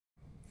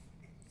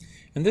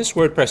In this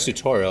WordPress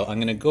tutorial, I'm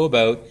going to go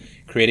about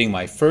creating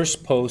my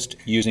first post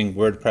using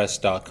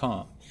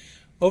WordPress.com.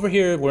 Over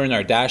here, we're in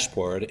our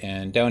dashboard,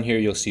 and down here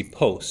you'll see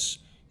posts.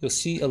 You'll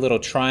see a little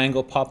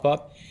triangle pop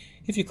up.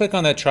 If you click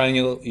on that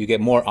triangle, you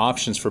get more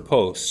options for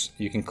posts.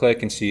 You can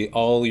click and see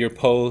all your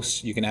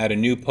posts. You can add a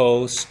new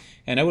post,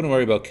 and I wouldn't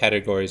worry about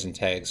categories and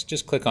tags.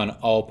 Just click on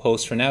all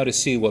posts for now to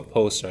see what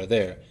posts are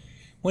there.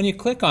 When you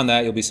click on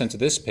that, you'll be sent to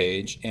this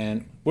page,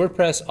 and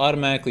WordPress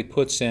automatically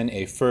puts in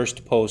a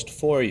first post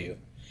for you.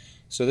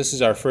 So this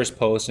is our first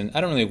post, and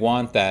I don't really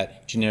want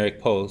that generic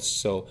post,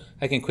 so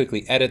I can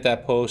quickly edit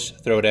that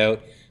post, throw it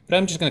out, but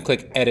I'm just going to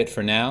click edit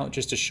for now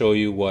just to show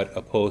you what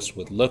a post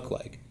would look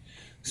like.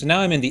 So now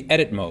I'm in the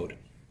edit mode.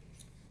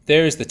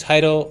 There's the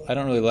title. I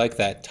don't really like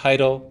that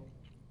title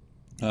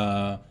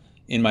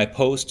in my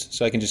post,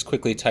 so I can just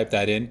quickly type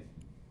that in.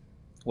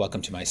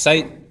 Welcome to my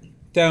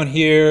site. Down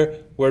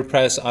here,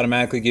 WordPress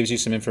automatically gives you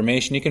some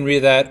information. You can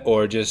read that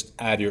or just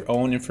add your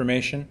own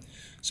information.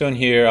 So in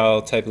here,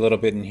 I'll type a little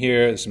bit in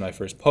here. This is my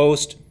first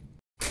post.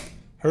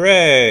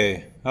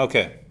 Hooray!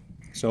 Okay,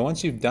 so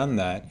once you've done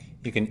that,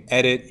 you can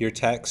edit your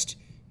text.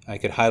 I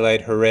could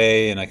highlight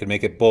hooray and I could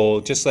make it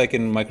bold, just like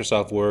in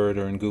Microsoft Word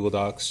or in Google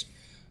Docs.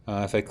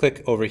 If I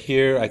click over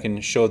here, I can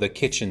show the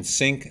kitchen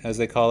sink, as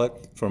they call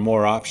it, for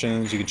more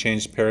options. You can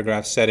change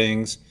paragraph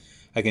settings.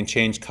 I can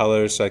change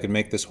colors, so I can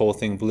make this whole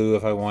thing blue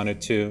if I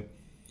wanted to.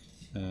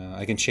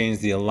 I can change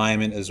the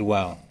alignment as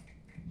well.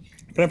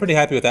 But I'm pretty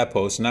happy with that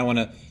post, and I want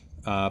to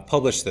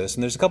publish this.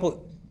 And there's a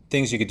couple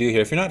things you could do here.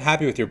 If you're not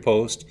happy with your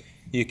post,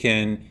 you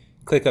can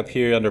click up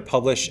here under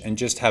publish and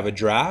just have a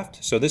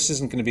draft. So this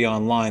isn't going to be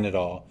online at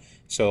all,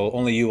 so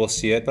only you will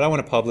see it. But I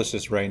want to publish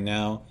this right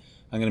now.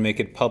 I'm going to make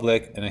it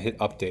public, and I hit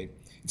update.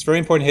 It's very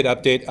important to hit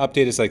update.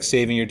 Update is like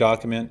saving your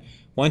document.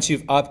 Once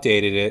you've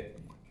updated it,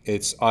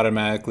 it's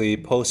automatically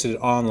posted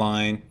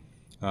online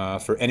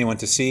for anyone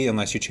to see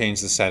unless you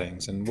change the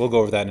settings. And we'll go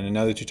over that in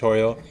another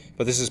tutorial.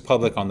 But this is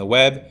public on the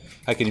web.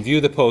 I can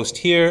view the post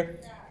here,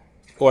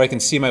 or I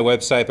can see my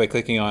website by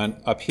clicking on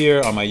up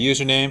here on my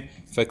username.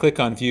 If I click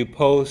on view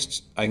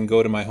posts, I can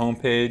go to my home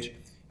page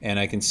and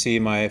I can see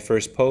my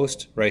first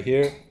post right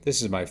here.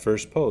 This is my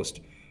first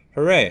post.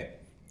 Hooray!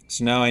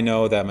 So now I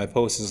know that my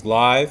post is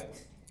live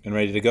and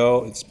ready to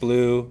go. It's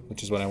blue,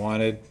 which is what I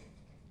wanted.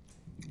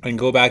 I can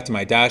go back to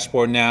my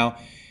dashboard now,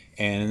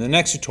 and in the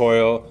next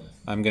tutorial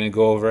I'm going to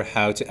go over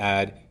how to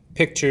add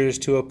pictures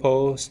to a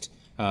post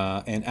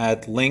and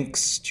add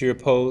links to your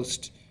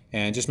post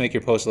and just make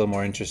your post a little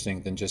more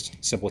interesting than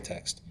just simple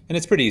text. And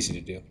it's pretty easy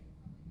to do.